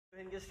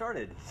ahead and get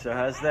started. So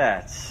how's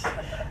that?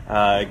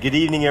 Good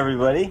evening,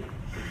 everybody.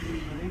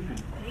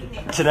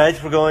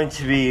 Tonight we're going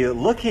to be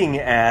looking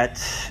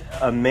at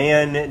a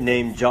man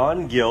named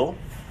John Gill.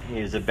 He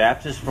is a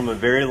Baptist from a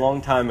very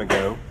long time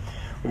ago.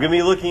 We're going to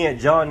be looking at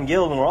John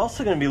Gill, and we're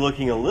also going to be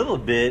looking a little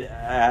bit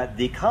at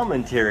the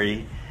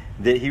commentary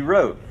that he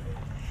wrote.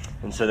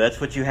 And so that's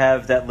what you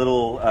have, that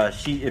little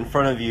sheet in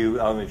front of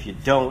you. If you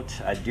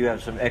don't, I do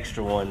have some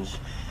extra ones.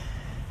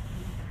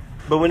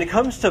 But when it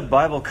comes to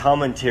Bible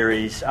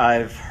commentaries,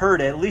 I've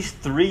heard at least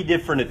 3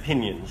 different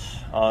opinions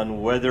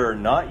on whether or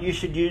not you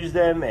should use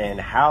them and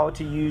how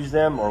to use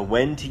them or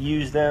when to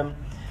use them.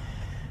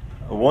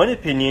 One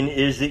opinion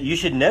is that you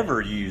should never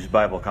use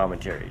Bible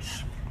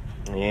commentaries.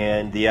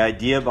 And the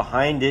idea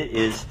behind it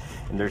is,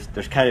 and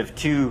there's kind of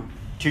two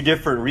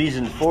different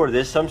reasons for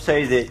this. Some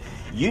say that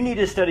you need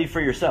to study for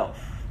yourself,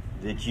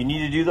 that you need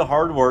to do the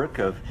hard work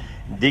of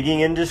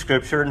digging into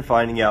Scripture and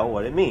finding out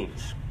what it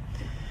means.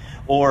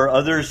 Or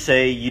others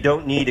say you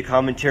don't need a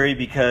commentary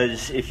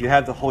because if you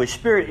have the Holy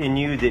Spirit in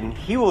you, then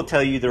He will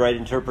tell you the right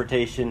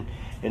interpretation.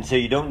 And so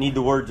you don't need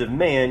the words of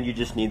man, you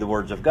just need the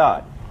words of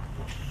God.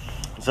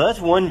 So that's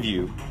one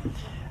view.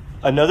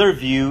 Another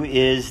view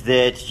is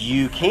that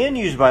you can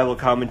use Bible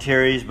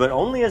commentaries, but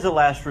only as a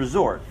last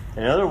resort.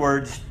 In other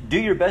words, do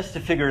your best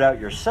to figure it out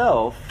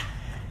yourself.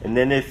 And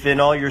then if in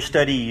all your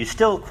study you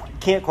still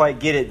can't quite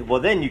get it, well,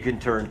 then you can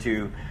turn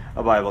to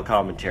a Bible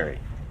commentary.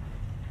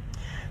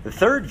 The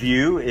third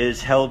view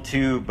is held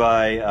to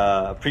by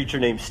a preacher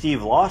named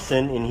Steve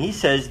Lawson, and he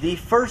says the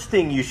first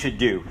thing you should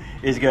do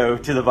is go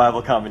to the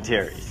Bible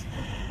commentaries.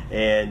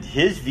 And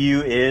his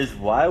view is,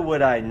 why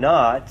would I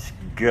not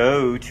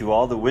go to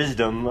all the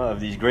wisdom of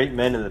these great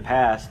men of the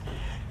past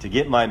to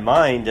get my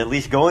mind at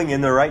least going in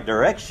the right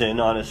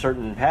direction on a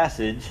certain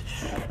passage?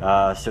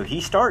 So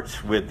he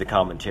starts with the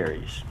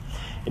commentaries.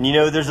 And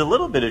there's a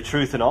little bit of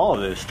truth in all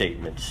of those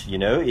statements.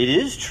 It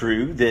is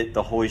true that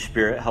the Holy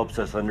Spirit helps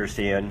us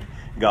understand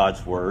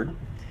God's Word.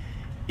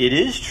 It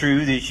is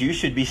true that you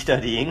should be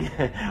studying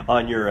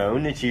on your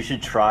own, that you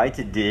should try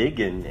to dig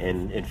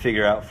and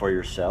figure out for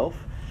yourself.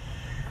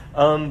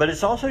 But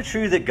it's also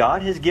true that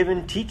God has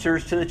given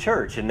teachers to the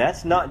church, and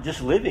that's not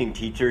just living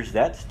teachers,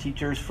 that's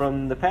teachers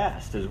from the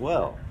past as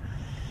well.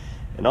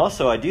 And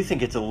also, I do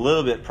think it's a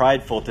little bit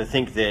prideful to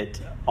think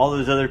that all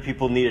those other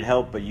people needed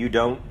help, but you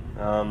don't.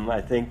 I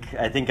think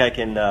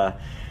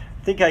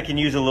I can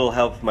use a little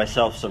help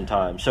myself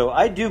sometimes. So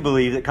I do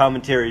believe that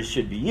commentaries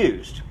should be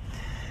used.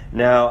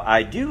 Now,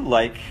 I do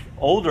like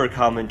older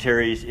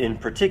commentaries in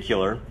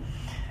particular.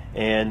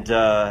 And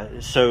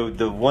so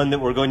the one that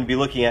we're going to be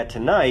looking at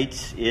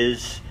tonight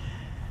is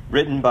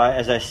written by,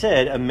 as I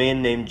said, a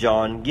man named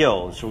John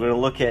Gill. So we're going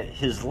to look at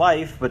his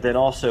life, but then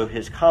also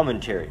his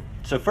commentary.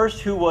 So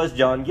first, who was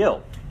John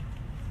Gill?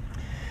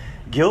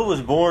 Gill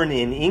was born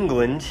in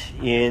England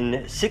in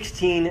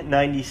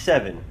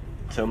 1697.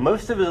 So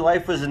most of his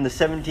life was in the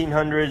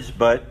 1700s,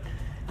 but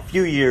a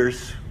few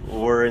years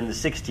were in the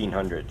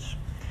 1600s.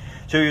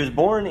 So he was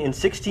born in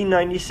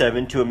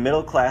 1697 to a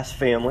middle-class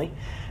family.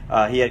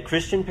 He had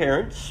Christian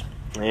parents,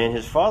 and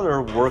his father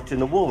worked in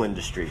the wool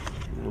industry,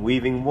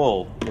 weaving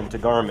wool into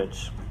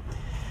garments.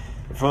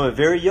 From a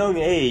very young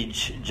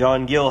age,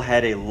 John Gill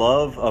had a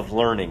love of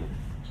learning.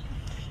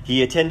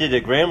 He attended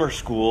a grammar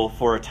school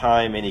for a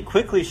time, and he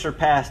quickly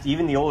surpassed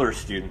even the older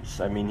students.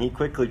 He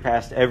quickly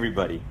passed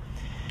everybody.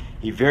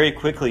 He very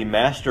quickly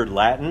mastered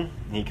Latin.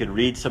 He could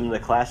read some of the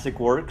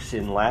classic works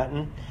in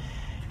Latin.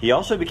 He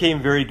also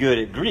became very good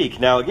at Greek.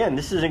 Now, again,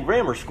 this is in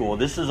grammar school.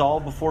 This is all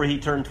before he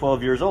turned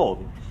 12 years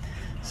old.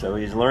 So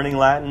he's learning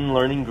Latin,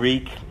 learning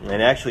Greek,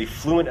 and actually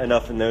fluent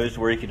enough in those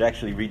where he could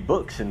actually read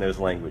books in those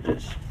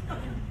languages.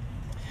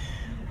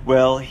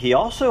 Well, he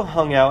also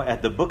hung out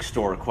at the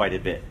bookstore quite a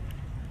bit.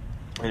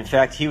 In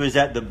fact, he was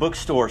at the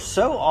bookstore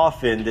so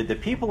often that the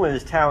people in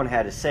his town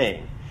had a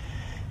saying.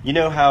 You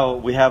know how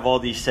we have all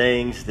these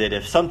sayings that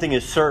if something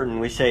is certain,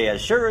 we say,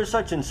 as sure as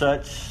such and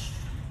such,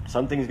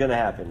 something's going to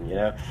happen,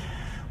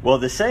 Well,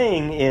 the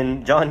saying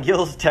in John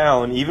Gill's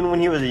town, even when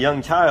he was a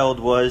young child,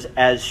 was,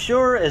 as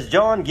sure as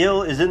John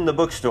Gill is in the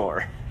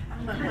bookstore.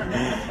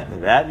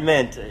 That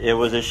meant it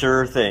was a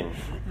sure thing.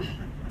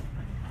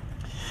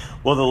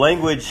 Well, the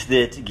language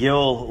that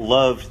Gill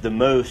loved the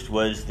most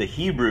was the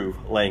Hebrew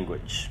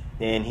language.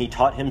 And he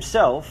taught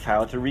himself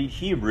how to read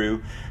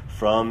Hebrew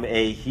from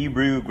a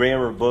Hebrew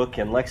grammar book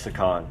and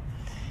lexicon.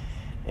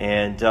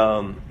 And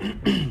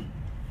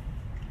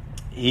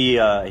he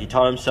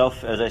taught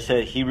himself, as I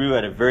said, Hebrew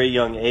at a very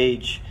young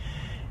age.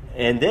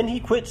 And then he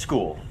quit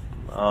school.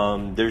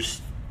 There's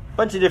a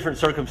bunch of different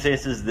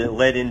circumstances that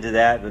led into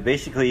that, but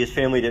basically his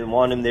family didn't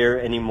want him there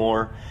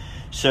anymore.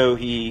 So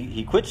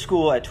he quit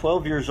school at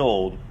 12 years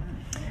old.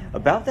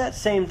 About that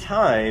same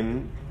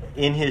time,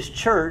 in his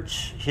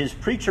church, his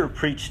preacher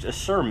preached a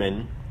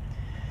sermon,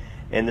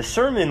 and the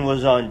sermon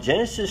was on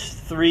Genesis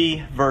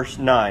 3, verse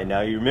 9.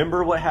 Now, you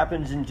remember what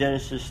happens in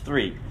Genesis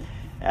 3.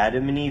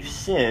 Adam and Eve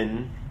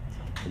sin,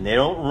 and they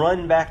don't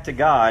run back to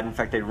God. In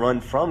fact, they run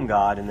from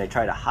God, and they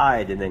try to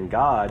hide, and then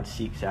God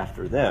seeks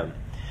after them.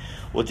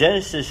 Well,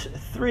 Genesis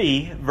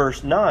 3,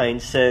 verse 9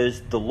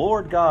 says, "The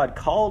Lord God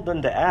called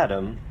unto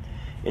Adam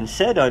and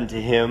said unto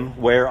him,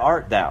 Where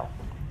art thou?"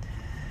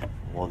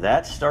 Well,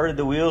 that started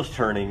the wheels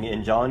turning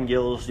in John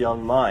Gill's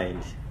young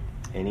mind.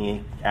 And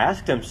he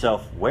asked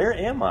himself, where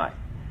am I?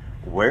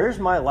 Where is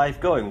my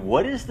life going?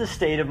 What is the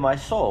state of my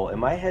soul?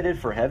 Am I headed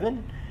for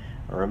heaven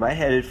or am I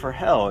headed for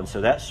hell? And so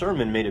that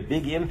sermon made a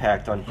big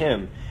impact on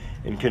him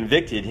and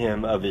convicted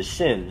him of his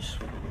sins.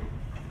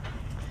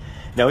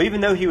 Now,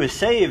 even though he was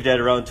saved at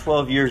around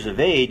 12 years of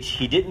age,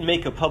 he didn't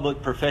make a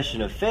public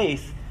profession of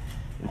faith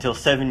until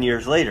 7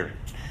 years later,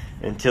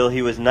 until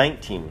he was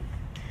 19.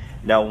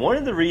 Now, one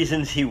of the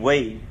reasons he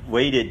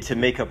waited to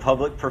make a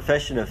public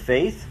profession of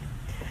faith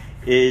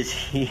is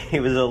he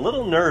was a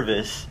little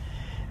nervous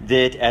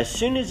that as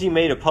soon as he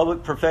made a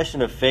public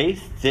profession of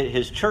faith, that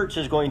his church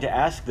is going to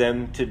ask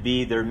them to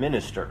be their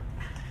minister.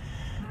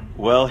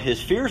 Well,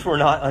 his fears were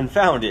not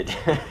unfounded.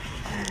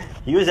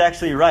 He was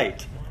actually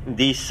right.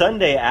 The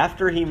Sunday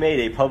after he made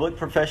a public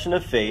profession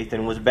of faith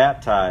and was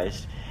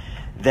baptized,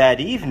 that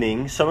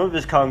evening some of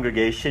his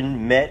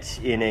congregation met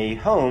in a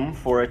home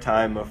for a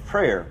time of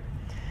prayer.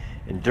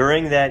 And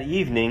during that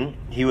evening,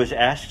 he was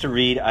asked to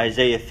read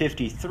Isaiah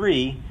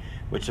 53,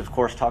 which of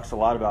course talks a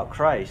lot about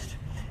Christ,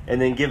 and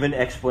then give an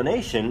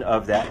explanation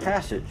of that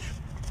passage.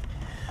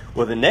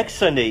 Well, the next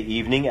Sunday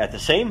evening at the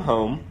same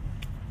home,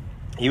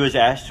 he was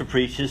asked to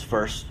preach his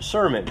first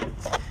sermon.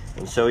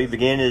 And so he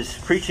began his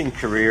preaching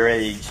career at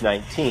age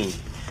 19.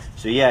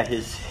 So yeah,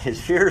 his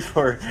fears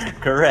were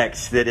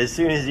correct, that as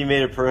soon as he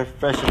made a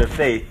profession of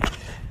faith,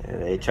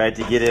 they tried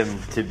to get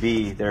him to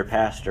be their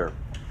pastor.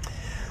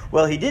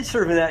 Well, he did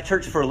serve in that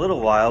church for a little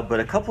while, but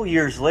a couple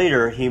years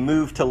later, he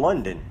moved to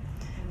London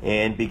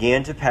and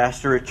began to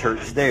pastor a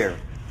church there.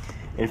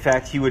 In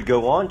fact, he would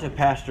go on to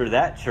pastor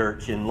that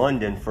church in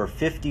London for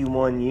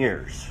 51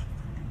 years.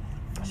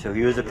 So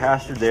he was a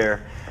pastor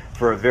there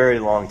for a very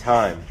long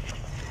time.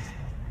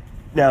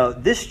 Now,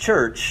 this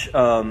church,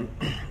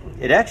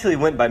 it actually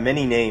went by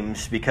many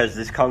names because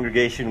this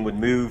congregation would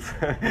move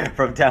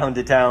from town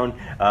to town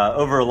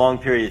over a long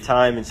period of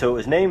time, and so it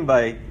was known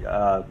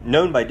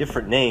by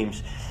different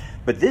names.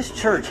 But this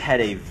church had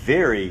a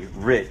very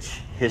rich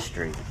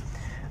history.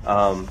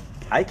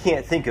 I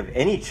can't think of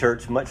any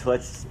church, much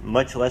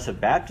less a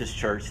Baptist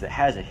church, that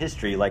has a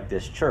history like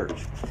this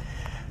church.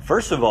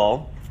 First of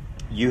all,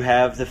 you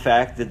have the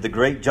fact that the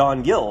great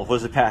John Gill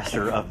was a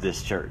pastor of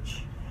this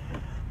church.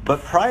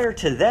 But prior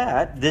to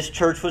that, this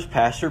church was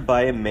pastored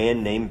by a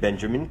man named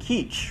Benjamin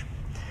Keach.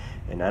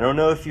 And I don't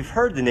know if you've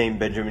heard the name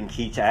Benjamin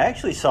Keach. I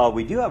actually saw,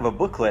 we do have a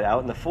booklet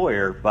out in the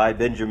foyer by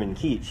Benjamin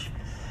Keach.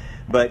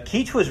 But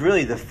Keach was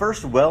really the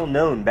first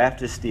well-known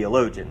Baptist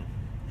theologian.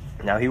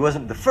 Now, he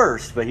wasn't the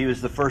first, but he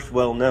was the first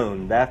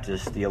well-known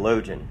Baptist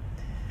theologian.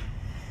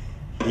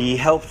 He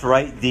helped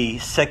write the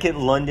Second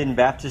London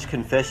Baptist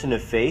Confession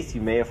of Faith.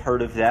 You may have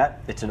heard of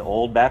that. It's an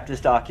old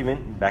Baptist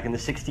document back in the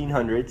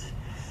 1600s.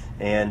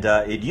 And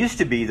it used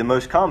to be the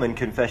most common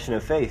confession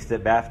of faith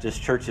that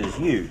Baptist churches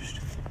used.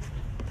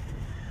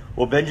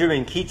 Well,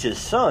 Benjamin Keach's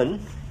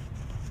son,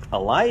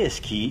 Elias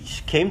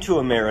Keach, came to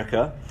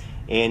America,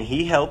 and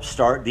he helped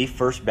start the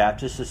First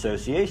Baptist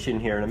Association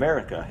here in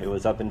America. It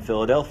was up in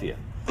Philadelphia.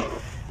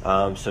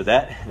 So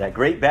that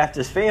great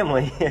Baptist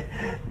family,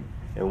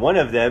 and one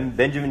of them,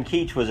 Benjamin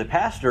Keach, was a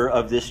pastor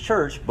of this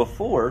church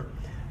before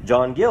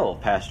John Gill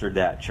pastored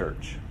that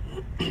church.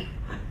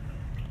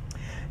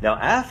 Now,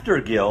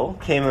 after Gill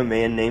came a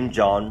man named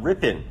John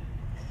Rippon.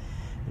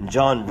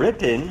 John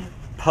Rippon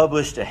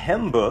published a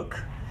hymn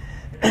book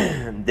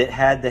that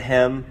had the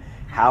hymn,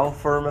 "How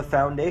Firm a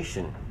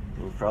Foundation."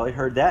 You've probably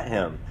heard that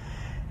hymn.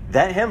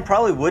 That hymn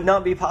probably would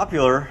not be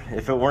popular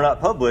if it were not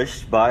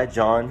published by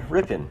John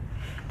Rippon.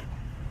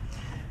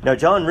 Now,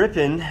 John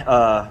Rippon,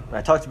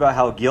 I talked about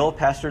how Gill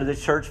pastored the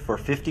church for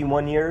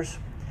 51 years.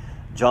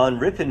 John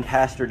Rippon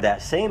pastored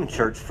that same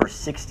church for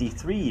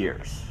 63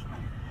 years.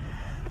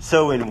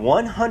 So in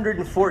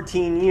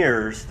 114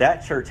 years,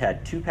 that church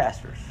had two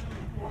pastors.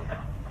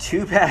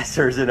 Two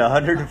pastors in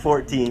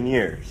 114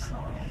 years.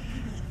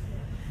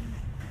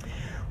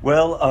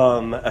 Well,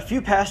 a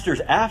few pastors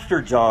after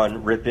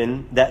John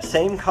Rippon, that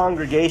same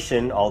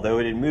congregation, although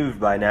it had moved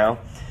by now,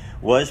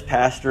 was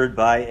pastored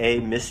by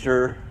a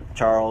Mr.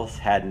 Charles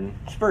Haddon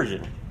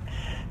Spurgeon.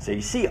 So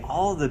you see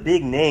all the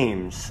big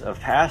names of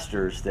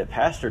pastors that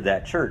pastored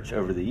that church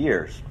over the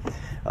years.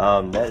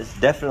 That is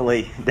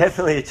definitely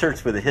a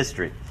church with a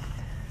history.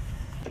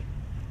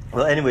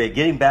 Well, anyway,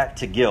 getting back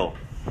to Gill.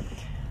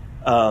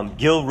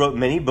 Gill wrote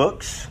many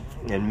books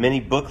and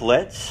many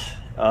booklets.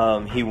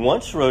 He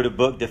once wrote a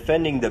book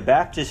defending the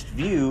Baptist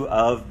view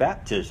of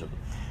baptism,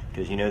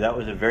 because that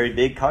was a very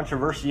big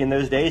controversy in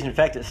those days. In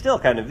fact, it still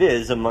kind of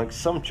is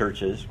amongst some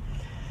churches.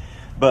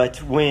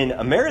 But when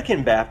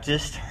American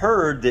Baptists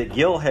heard that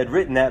Gill had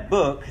written that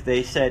book,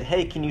 they said,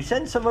 "Hey, can you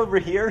send some over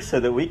here so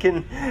that we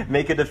can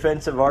make a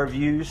defense of our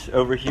views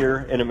over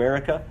here in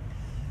America?"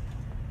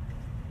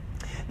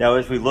 Now,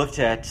 as we looked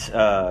at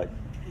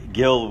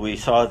Gill, we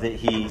saw that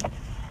he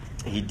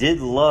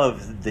did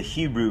love the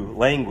Hebrew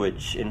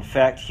language. In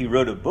fact, he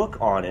wrote a book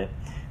on it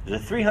There's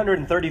a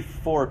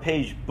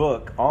 334-page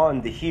book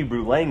on the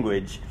Hebrew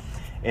language,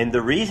 and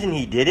the reason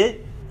he did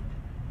it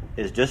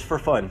is just for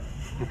fun.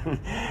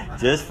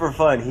 Just for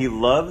fun. He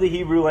loved the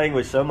Hebrew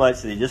language so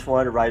much that he just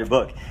wanted to write a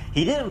book.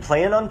 He didn't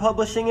plan on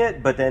publishing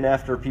it, but then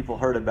after people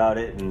heard about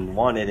it and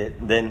wanted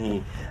it, then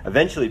he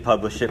eventually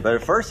published it. But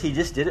at first he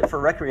just did it for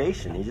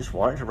recreation. He just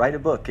wanted to write a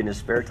book in his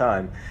spare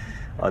time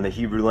on the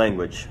Hebrew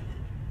language.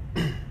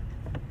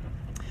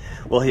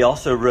 Well, he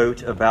also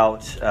wrote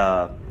about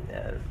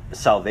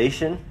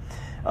salvation,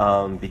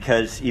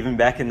 because even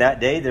back in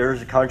that day there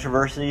was a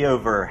controversy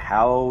over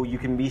how you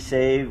can be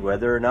saved,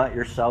 whether or not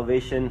your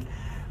salvation,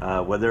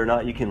 whether or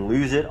not you can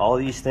lose it, all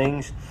these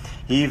things.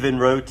 He even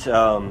wrote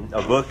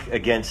a book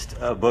against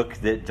a book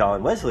that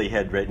John Wesley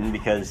had written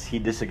because he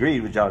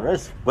disagreed with John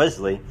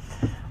Wesley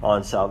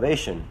on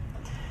salvation.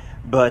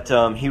 But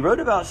he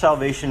wrote about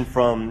salvation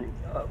from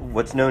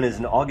what's known as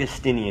an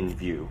Augustinian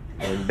view.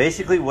 And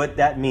basically what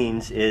that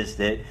means is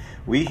that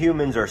we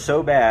humans are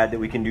so bad that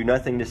we can do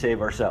nothing to save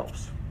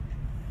ourselves.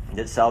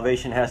 That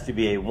salvation has to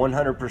be a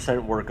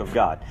 100% work of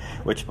God,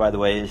 which, by the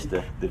way, is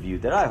the view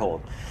that I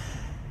hold.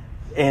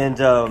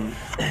 And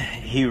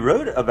he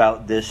wrote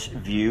about this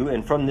view,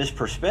 and from this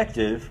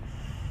perspective,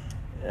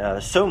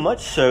 so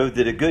much so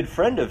that a good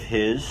friend of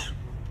his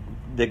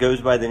that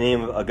goes by the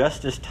name of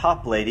Augustus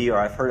Toplady, or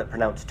I've heard it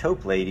pronounced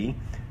Toplady,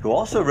 who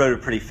also wrote a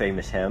pretty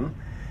famous hymn,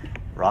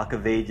 Rock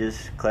of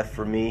Ages, cleft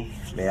for me,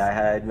 may I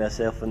hide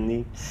myself in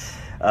thee.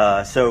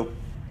 So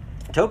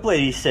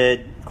Toplady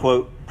said,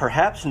 quote,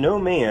 "Perhaps no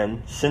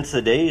man since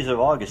the days of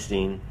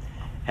Augustine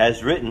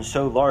has written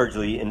so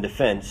largely in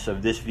defense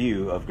of this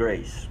view of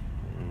grace."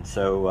 And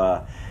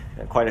so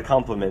quite a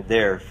compliment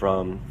there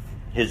from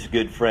his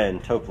good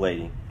friend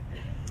Toplady.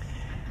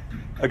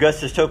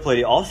 Augustus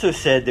Toplady also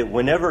said that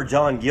whenever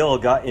John Gill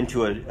got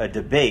into a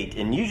debate,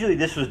 and usually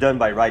this was done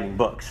by writing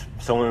books.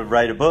 Someone would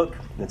write a book,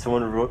 then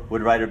someone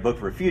would write a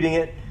book refuting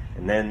it,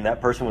 and then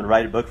that person would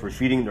write a book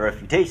refuting the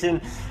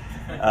refutation.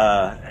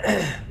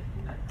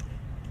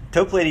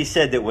 Toplady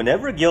said that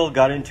whenever Gill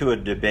got into a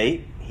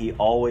debate, he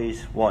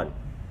always won.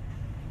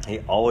 He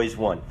always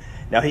won.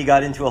 Now, he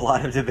got into a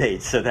lot of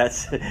debates, so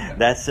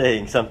that's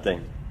saying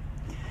something.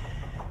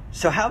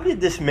 So how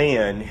did this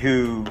man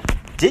who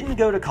didn't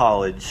go to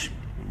college,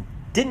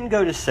 didn't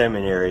go to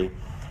seminary,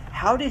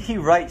 how did he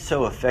write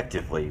so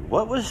effectively?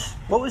 What was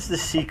the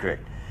secret?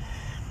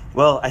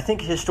 Well, I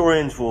think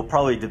historians will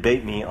probably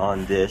debate me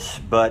on this,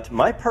 but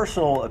my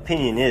personal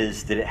opinion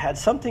is that it had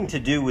something to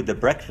do with the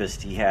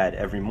breakfast he had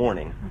every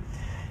morning.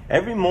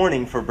 Every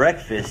morning for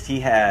breakfast,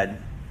 he had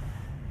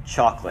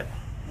chocolate.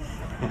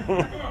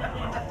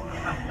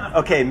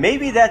 Okay,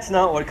 maybe that's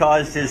not what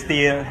caused his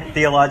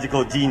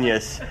theological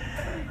genius.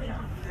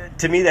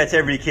 To me, that's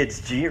every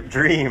kid's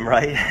dream,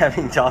 right?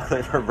 Having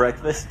chocolate for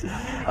breakfast. They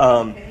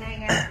can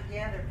hang out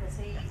together because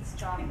he eats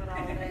chocolate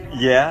all day long.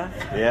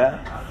 Yeah.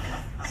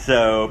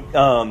 So,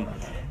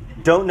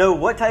 don't know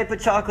what type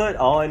of chocolate.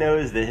 All I know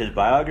is that his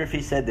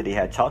biography said that he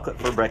had chocolate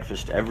for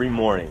breakfast every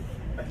morning.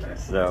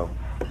 So,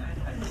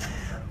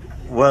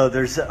 well,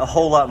 there's a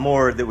whole lot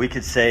more that we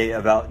could say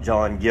about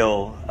John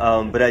Gill,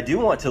 but I do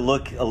want to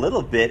look a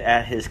little bit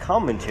at his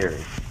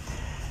commentary.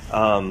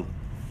 I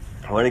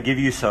want to give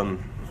you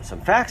some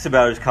facts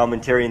about his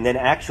commentary and then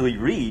actually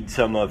read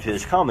some of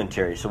his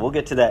commentary. So we'll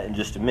get to that in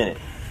just a minute.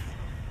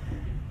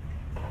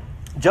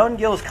 John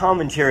Gill's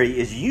commentary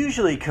is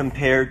usually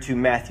compared to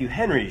Matthew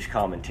Henry's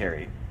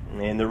commentary.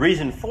 And the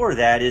reason for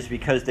that is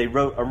because they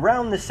wrote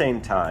around the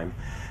same time.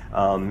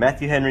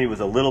 Matthew Henry was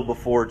a little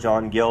before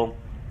John Gill,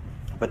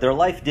 but their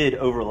life did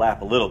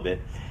overlap a little bit.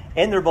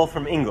 And they're both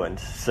from England,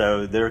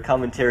 so their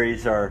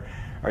commentaries are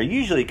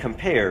usually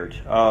compared.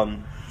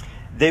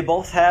 They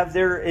both have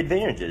their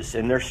advantages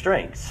and their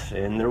strengths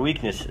and their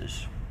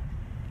weaknesses.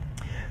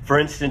 For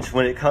instance,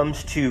 when it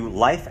comes to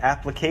life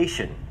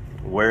application,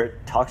 where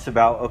it talks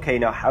about, okay,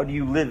 now how do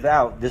you live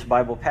out this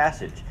Bible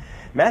passage?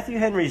 Matthew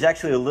Henry is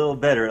actually a little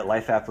better at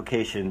life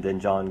application than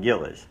John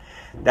Gill is.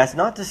 That's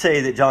not to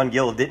say that John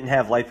Gill didn't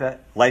have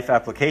life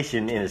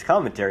application in his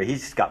commentary.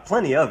 He's got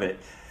plenty of it,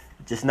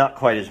 just not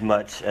quite as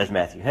much as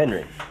Matthew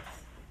Henry.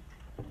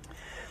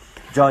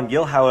 John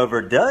Gill,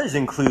 however, does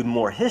include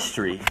more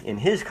history in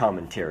his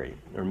commentary.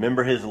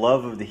 Remember his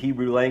love of the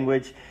Hebrew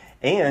language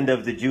and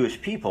of the Jewish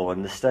people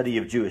and the study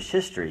of Jewish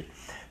history.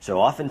 So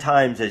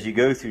oftentimes as you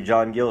go through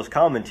John Gill's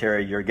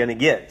commentary, you're going to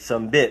get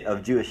some bit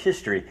of Jewish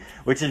history,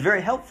 which is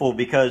very helpful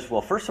because,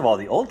 well, first of all,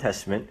 the Old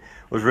Testament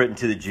was written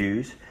to the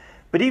Jews,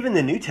 but even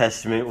the New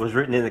Testament was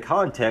written in the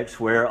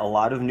context where a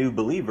lot of new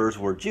believers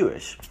were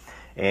Jewish.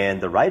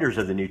 And the writers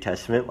of the New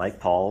Testament,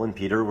 like Paul and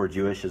Peter, were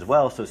Jewish as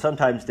well. So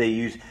sometimes they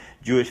use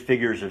Jewish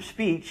figures of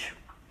speech.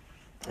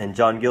 And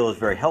John Gill is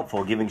very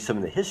helpful giving some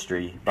of the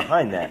history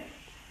behind that.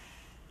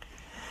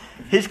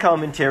 His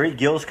commentary,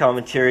 Gill's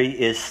commentary,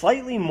 is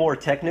slightly more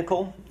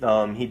technical.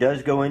 He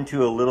does go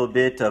into a little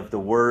bit of the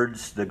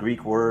words, the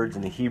Greek words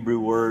and the Hebrew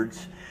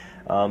words.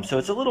 So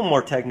it's a little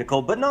more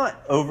technical, but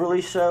not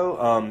overly so.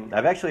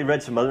 I've actually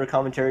read some other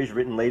commentaries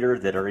written later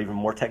that are even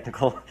more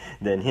technical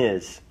than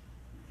his.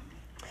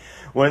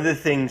 One of the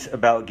things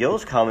about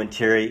Gill's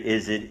commentary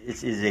is it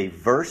is a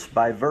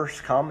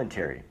verse-by-verse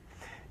commentary.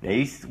 Now,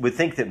 you would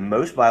think that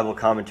most Bible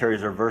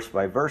commentaries are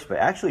verse-by-verse, but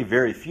actually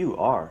very few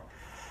are.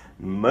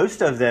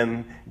 Most of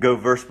them go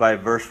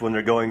verse-by-verse when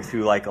they're going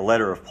through like a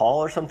letter of Paul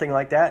or something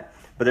like that.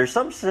 But there's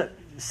some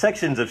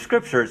sections of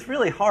Scripture, it's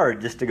really hard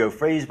just to go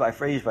phrase by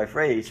phrase by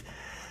phrase.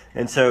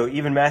 And so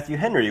even Matthew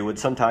Henry would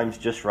sometimes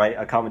just write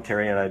a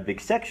commentary on a big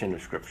section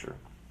of Scripture.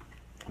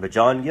 But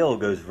John Gill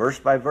goes verse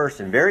by verse,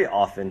 and very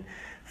often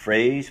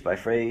phrase by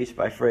phrase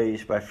by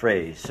phrase by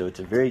phrase. So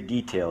it's a very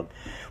detailed,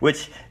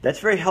 which that's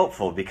very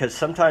helpful because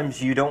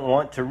sometimes you don't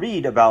want to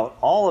read about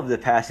all of the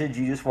passage,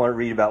 you just want to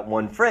read about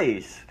one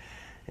phrase.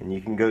 And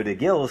you can go to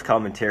Gill's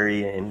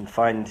commentary and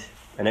find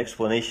an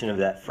explanation of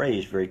that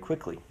phrase very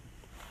quickly.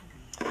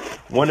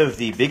 One of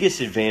the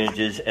biggest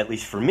advantages, at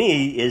least for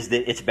me, is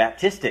that it's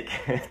Baptistic.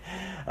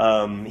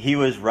 He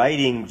was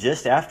writing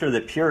just after the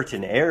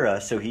Puritan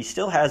era, so he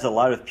still has a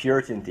lot of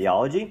Puritan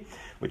theology,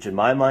 which in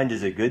my mind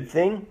is a good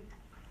thing.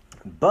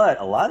 But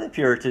a lot of the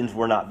Puritans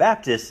were not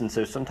Baptists, and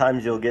so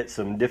sometimes you'll get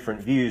some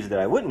different views that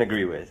I wouldn't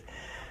agree with.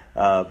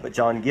 But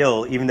John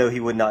Gill, even though he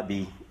would not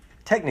be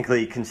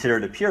technically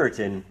considered a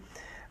Puritan,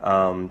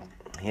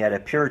 he had a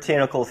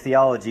puritanical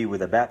theology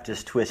with a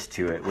Baptist twist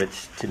to it,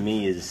 which to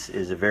me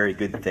is a very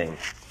good thing.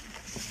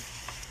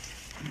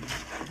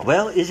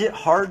 Well, is it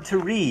hard to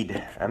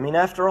read? I mean,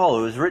 after all,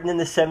 it was written in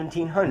the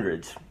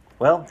 1700s.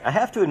 Well, I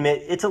have to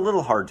admit, it's a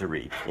little hard to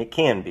read. It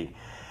can be.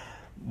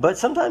 But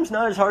sometimes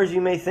not as hard as you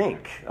may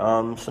think.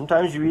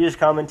 Sometimes you read his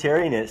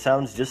commentary and it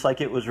sounds just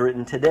like it was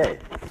written today.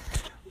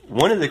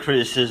 One of the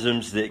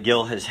criticisms that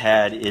Gill has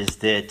had is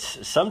that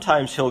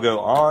sometimes he'll go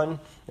on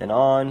and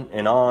on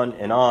and on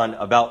and on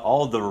about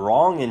all the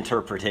wrong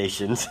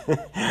interpretations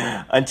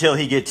until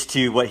he gets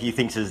to what he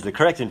thinks is the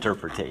correct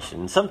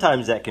interpretation.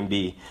 Sometimes that can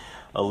be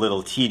a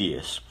little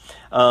tedious.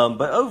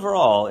 But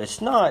overall,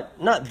 it's not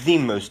the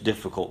most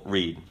difficult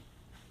read.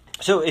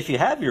 So if you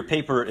have your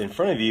paper in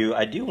front of you,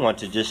 I do want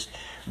to just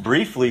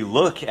briefly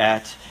look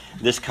at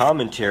this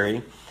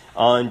commentary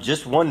on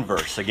just one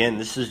verse. Again,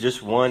 this is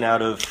just one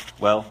out of,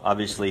 well,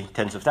 obviously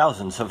tens of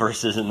thousands of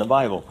verses in the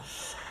Bible.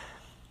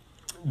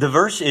 The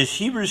verse is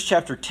Hebrews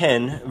chapter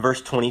 10,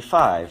 verse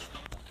 25,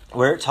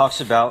 where it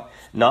talks about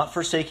not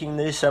forsaking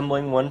the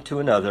assembling one to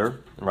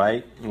another,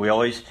 right? We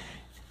always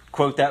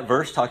quote that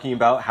verse talking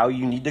about how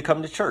you need to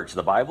come to church.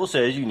 The Bible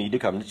says you need to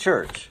come to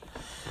church.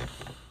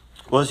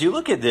 Well, as you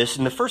look at this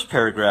in the first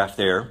paragraph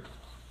there,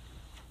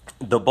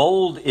 the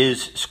bold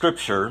is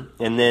Scripture,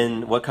 and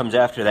then what comes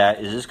after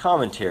that is his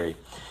commentary.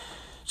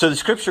 So the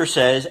Scripture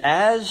says,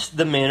 as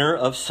the manner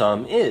of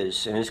some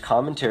is, and his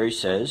commentary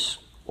says,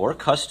 or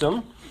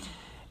custom,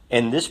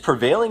 and this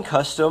prevailing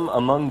custom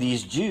among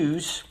these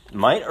Jews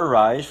might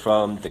arise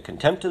from the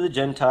contempt of the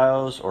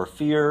Gentiles or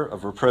fear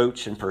of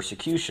reproach and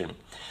persecution.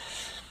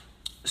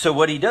 So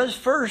what he does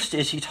first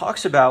is he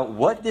talks about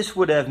what this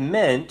would have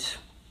meant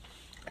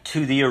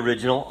to the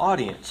original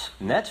audience.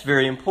 And that's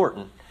very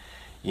important.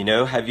 You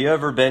know, have you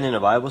ever been in a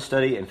Bible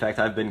study? In fact,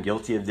 I've been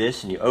guilty of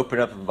this. And you open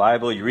up a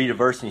Bible, you read a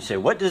verse, and you say,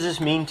 what does this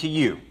mean to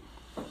you?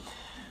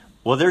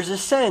 Well, there's a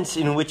sense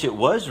in which it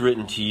was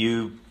written to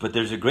you, but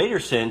there's a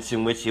greater sense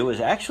in which it was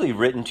actually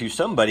written to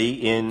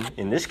somebody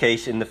in this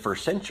case, in the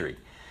first century.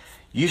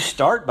 You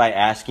start by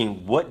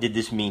asking, what did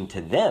this mean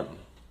to them?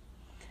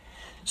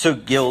 So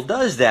Gill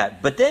does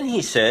that. But then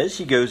he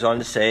goes on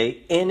to say,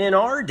 and in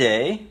our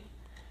day,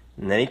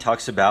 and then he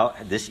talks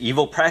about this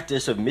evil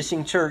practice of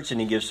missing church, and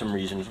he gives some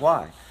reasons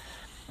why.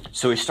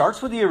 So he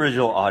starts with the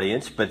original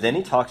audience, but then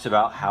he talks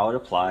about how it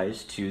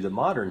applies to the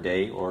modern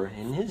day or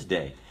in his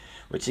day,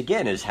 which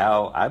again is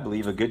how I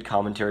believe a good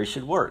commentary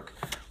should work.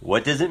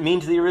 What does it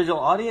mean to the original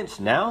audience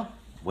now?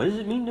 What does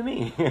it mean to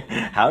me?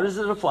 How does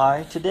it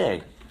apply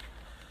today?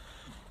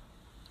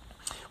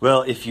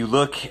 Well, if you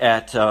look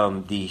at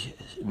the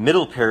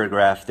middle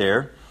paragraph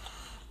there,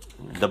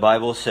 the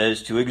Bible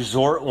says to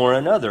exhort one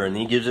another, and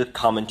he gives a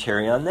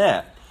commentary on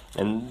that.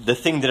 And the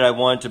thing that I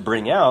wanted to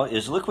bring out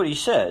is, look what he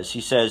says.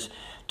 He says,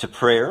 to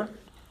prayer,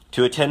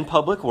 to attend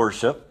public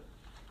worship,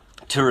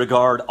 to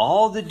regard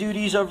all the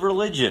duties of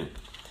religion.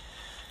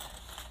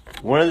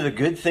 One of the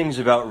good things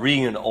about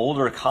reading an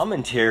older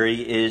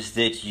commentary is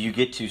that you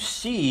get to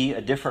see a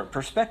different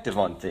perspective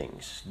on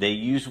things. They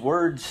use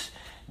words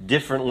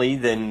differently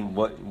than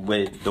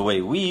the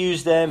way we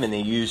use them, and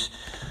they use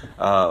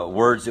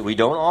words that we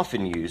don't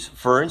often use.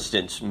 For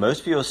instance,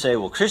 most people say,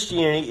 well,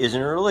 Christianity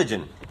isn't a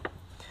religion.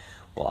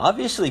 Well,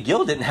 obviously,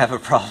 Gill didn't have a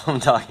problem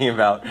talking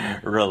about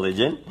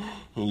religion.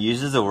 He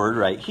uses the word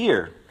right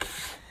here.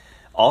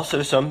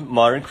 Also, some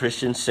modern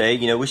Christians say,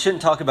 we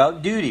shouldn't talk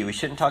about duty. We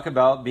shouldn't talk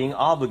about being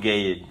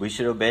obligated. We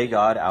should obey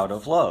God out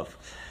of love.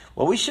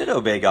 Well, we should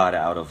obey God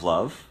out of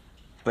love,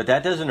 but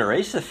that doesn't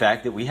erase the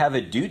fact that we have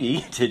a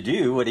duty to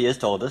do what he has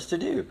told us to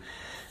do.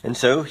 And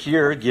so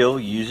here, Gill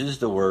uses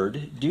the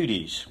word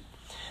duties.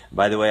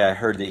 By the way, I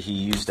heard that he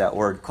used that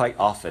word quite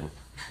often.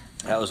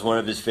 That was one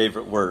of his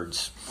favorite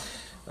words.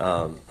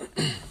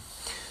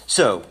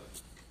 So,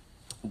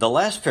 the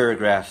last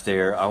paragraph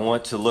there, I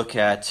want to look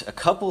at a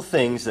couple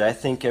things that I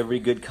think every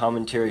good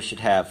commentary should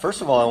have.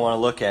 First of all, I want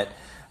to look at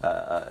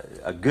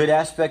a good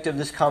aspect of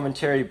this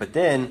commentary, but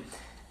then,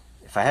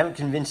 if I haven't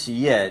convinced you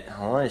yet,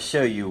 I want to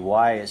show you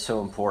why it's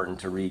so important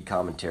to read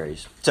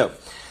commentaries. So,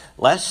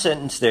 last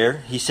sentence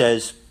there, he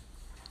says,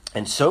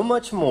 "And so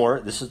much more,"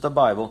 this is the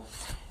Bible,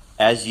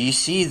 "as ye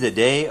see the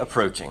day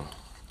approaching."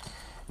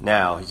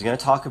 Now, he's going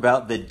to talk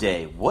about the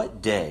day.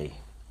 What day?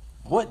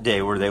 What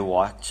day were they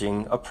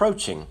watching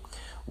approaching?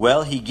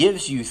 Well, he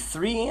gives you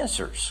three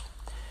answers.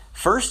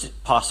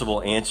 First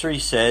possible answer, he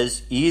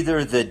says,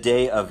 either the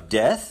day of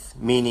death,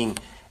 meaning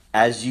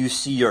as you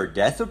see your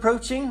death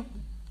approaching,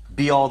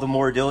 be all the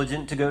more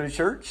diligent to go to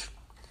church.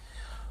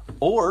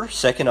 Or,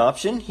 second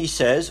option, he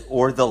says,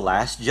 or the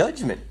last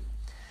judgment,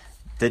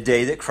 the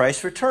day that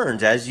Christ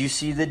returns. As you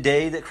see the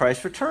day that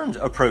Christ returns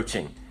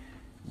approaching,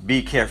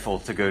 be careful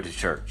to go to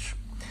church.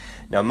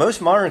 Now,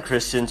 most modern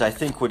Christians, I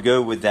think, would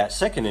go with that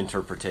second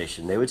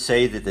interpretation. They would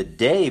say that the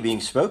day being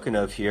spoken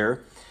of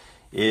here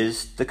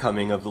is the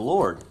coming of the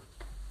Lord.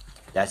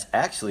 That's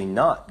actually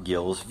not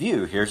Gill's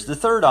view. Here's the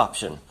third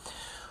option.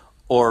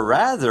 Or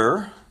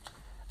rather,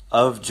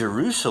 of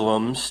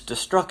Jerusalem's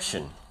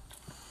destruction.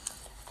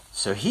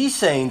 So he's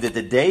saying that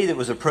the day that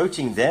was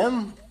approaching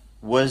them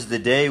was the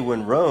day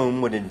when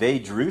Rome would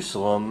invade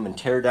Jerusalem and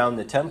tear down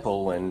the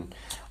temple and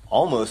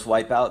almost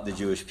wipe out the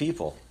Jewish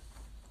people.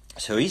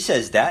 So he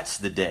says that's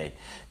the day.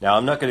 Now,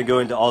 I'm not going to go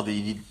into all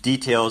the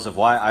details of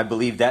why I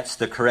believe that's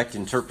the correct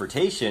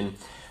interpretation,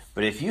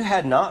 but if you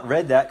had not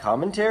read that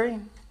commentary,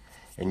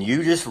 and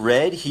you just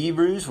read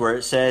Hebrews where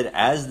it said,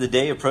 as the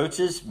day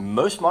approaches,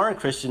 most modern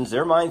Christians,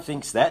 their mind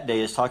thinks that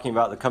day is talking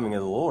about the coming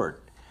of the Lord.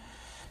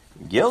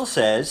 Gill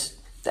says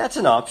that's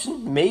an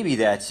option. Maybe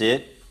that's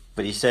it.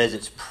 But he says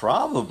it's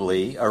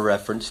probably a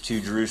reference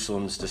to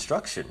Jerusalem's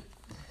destruction.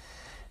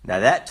 Now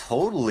that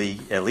totally,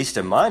 at least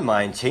in my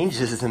mind,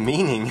 changes the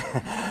meaning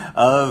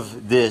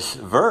of this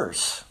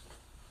verse.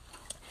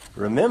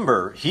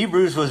 Remember,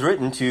 Hebrews was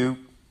written to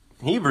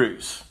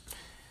Hebrews.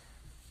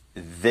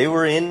 They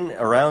were in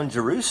around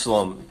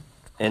Jerusalem.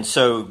 And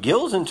so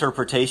Gill's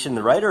interpretation,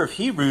 the writer of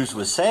Hebrews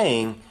was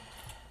saying,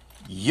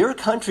 your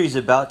country's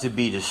about to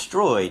be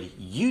destroyed.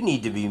 You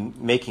need to be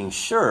making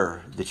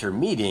sure that you're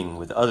meeting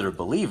with other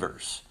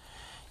believers.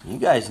 You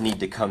guys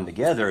need to come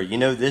together. You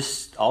know,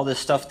 all this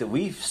stuff that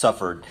we've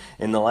suffered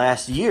in the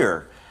last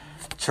year.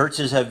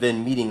 Churches have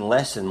been meeting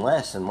less and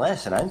less and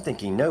less. And I'm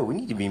thinking, no, we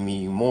need to be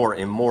meeting more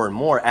and more and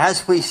more.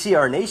 As we see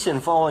our nation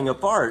falling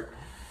apart,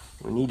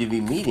 we need to be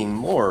meeting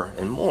more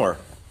and more.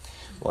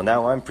 Well,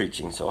 now I'm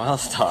preaching, so I'll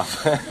stop.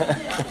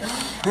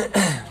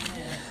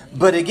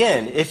 But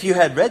again, if you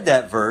had read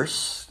that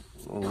verse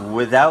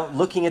without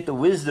looking at the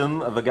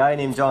wisdom of a guy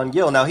named John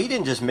Gill, now he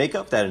didn't just make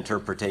up that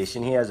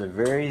interpretation. He has a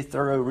very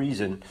thorough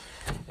reason,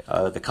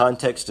 the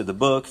context of the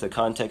book, the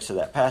context of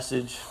that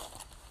passage.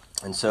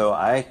 And so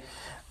I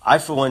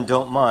for one,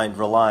 don't mind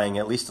relying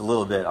at least a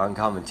little bit on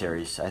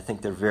commentaries. I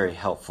think they're very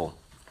helpful.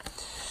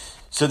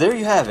 So there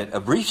you have it, a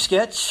brief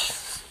sketch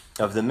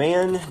of the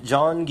man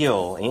John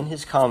Gill and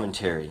his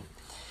commentary.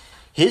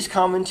 His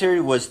commentary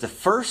was the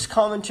first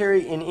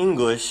commentary in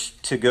English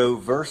to go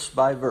verse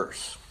by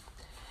verse.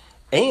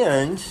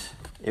 And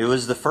it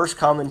was the first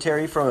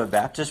commentary from a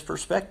Baptist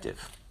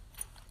perspective.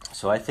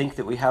 So I think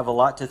that we have a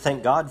lot to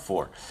thank God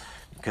for,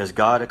 because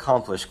God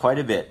accomplished quite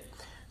a bit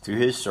through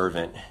his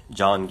servant,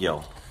 John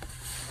Gill.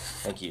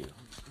 Thank you.